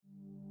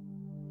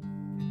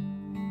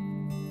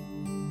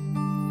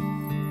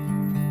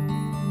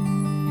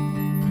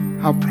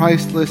How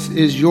priceless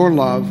is your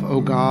love,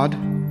 O God!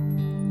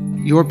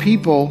 Your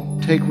people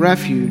take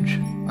refuge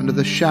under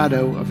the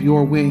shadow of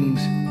your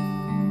wings.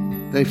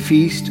 They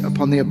feast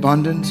upon the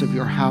abundance of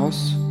your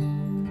house.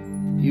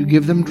 You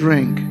give them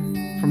drink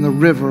from the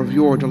river of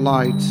your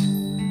delights.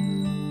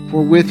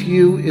 For with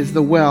you is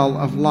the well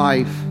of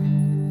life,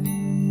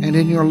 and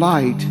in your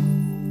light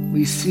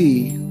we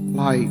see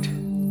light.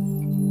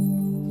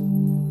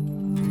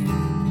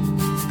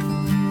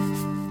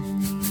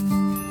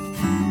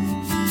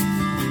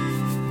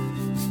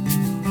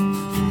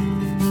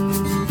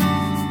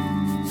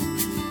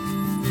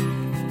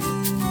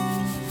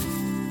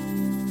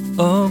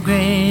 O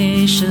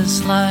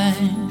gracious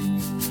light,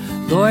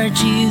 Lord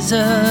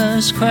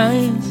Jesus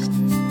Christ,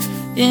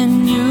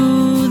 in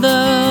you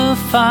the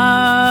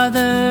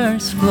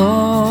Father's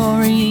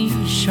glory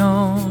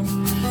shone.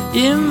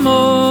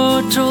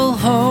 Immortal,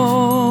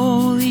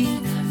 holy,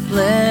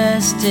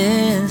 blessed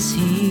is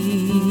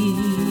he,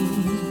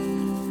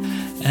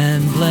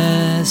 and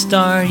blessed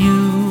are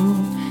you,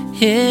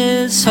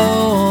 his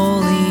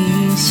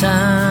holy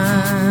Son.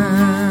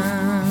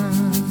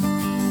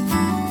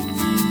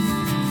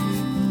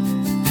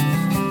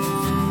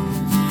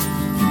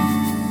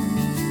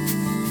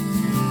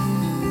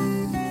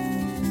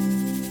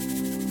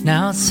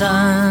 Now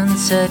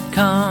sunset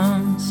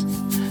comes,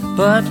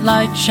 but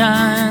light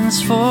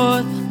shines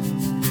forth.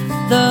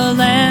 The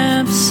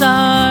lamps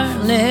are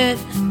lit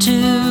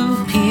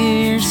to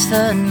pierce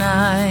the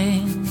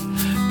night.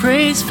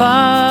 Praise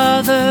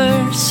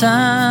Father,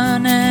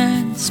 Son,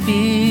 and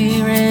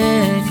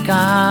Spirit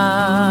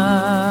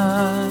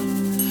God,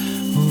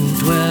 who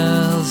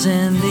dwells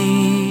in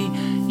the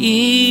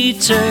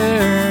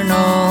eternal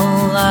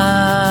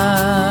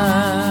light.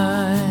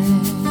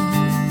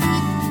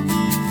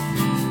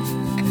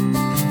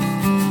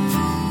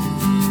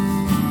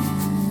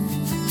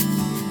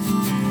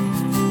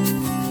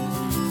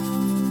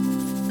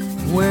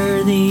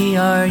 Worthy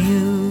are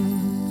you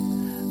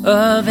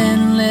of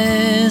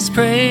endless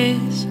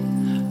praise,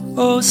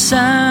 O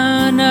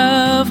Son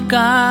of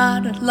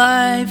God,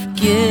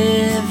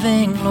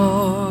 life-giving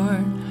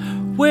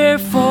Lord.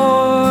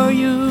 Wherefore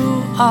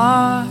you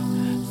are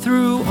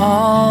through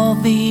all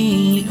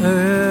the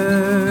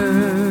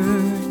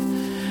earth,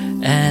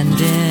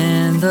 and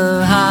in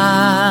the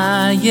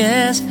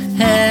highest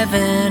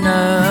heaven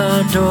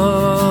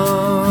adored.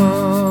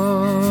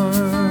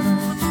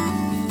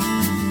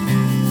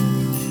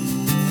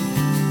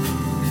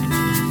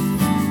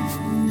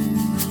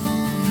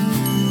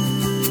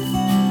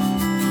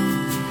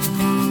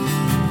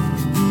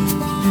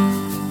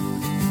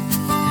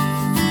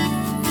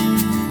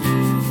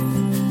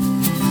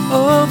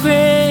 O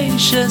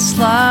gracious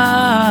light.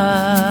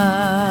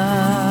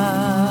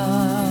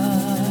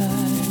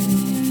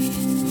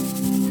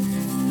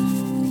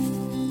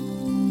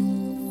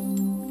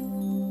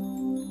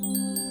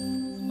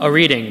 A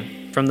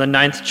reading from the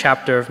 9th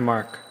chapter of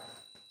Mark.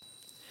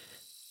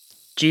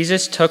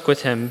 Jesus took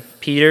with him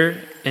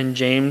Peter and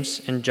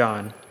James and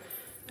John,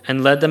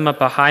 and led them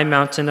up a high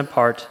mountain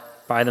apart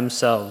by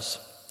themselves.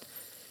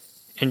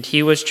 And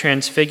he was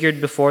transfigured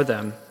before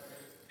them,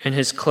 and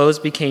his clothes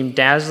became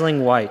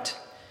dazzling white,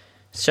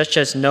 such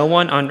as no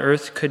one on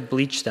earth could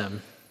bleach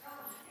them.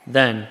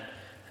 Then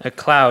a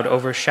cloud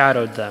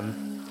overshadowed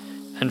them,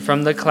 and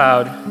from the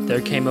cloud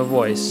there came a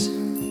voice,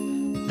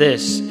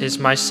 "This is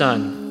my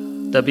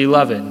Son, the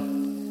Beloved.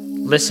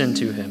 Listen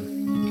to him."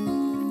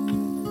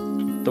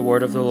 The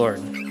word of the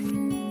Lord.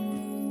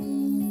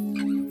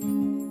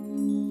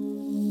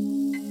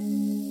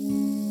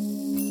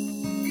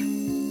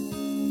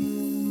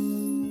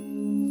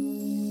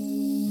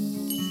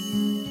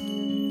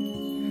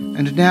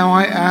 And now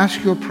I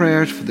ask your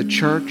prayers for the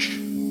church,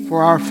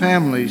 for our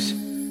families,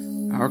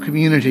 our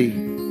community,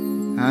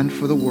 and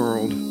for the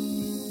world.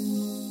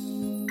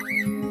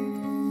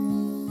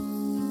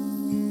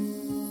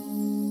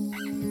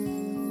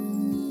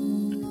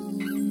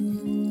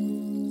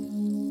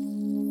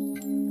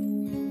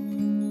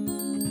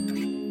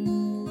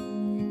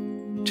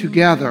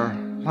 Together,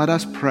 let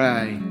us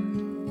pray.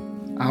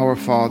 Our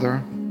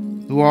Father,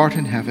 who art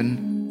in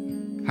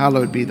heaven,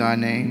 hallowed be thy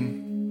name.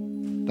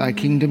 Thy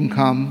kingdom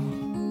come,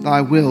 thy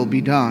will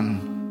be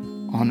done,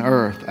 on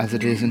earth as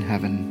it is in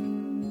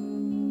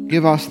heaven.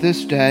 Give us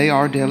this day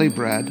our daily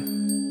bread,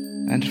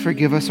 and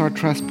forgive us our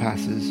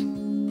trespasses,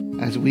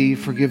 as we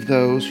forgive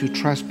those who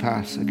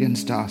trespass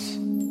against us.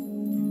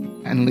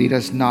 And lead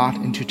us not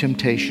into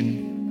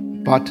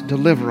temptation, but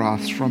deliver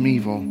us from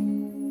evil.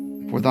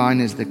 For thine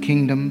is the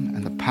kingdom,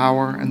 and the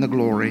power, and the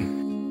glory,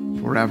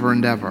 forever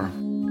and ever.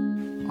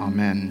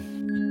 Amen.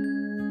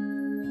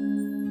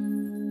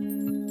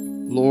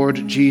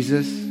 Lord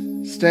Jesus,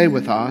 stay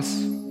with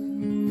us,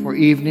 for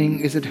evening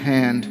is at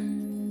hand,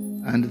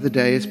 and the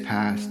day is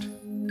past.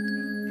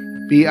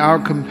 Be our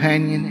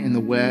companion in the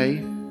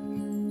way,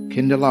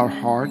 kindle our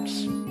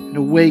hearts, and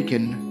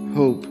awaken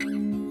hope,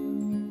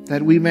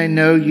 that we may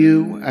know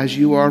you as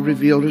you are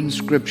revealed in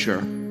Scripture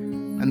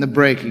and the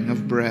breaking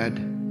of bread.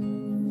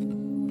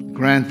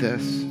 Grant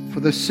this for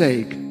the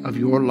sake of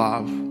your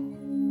love.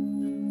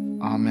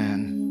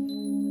 Amen.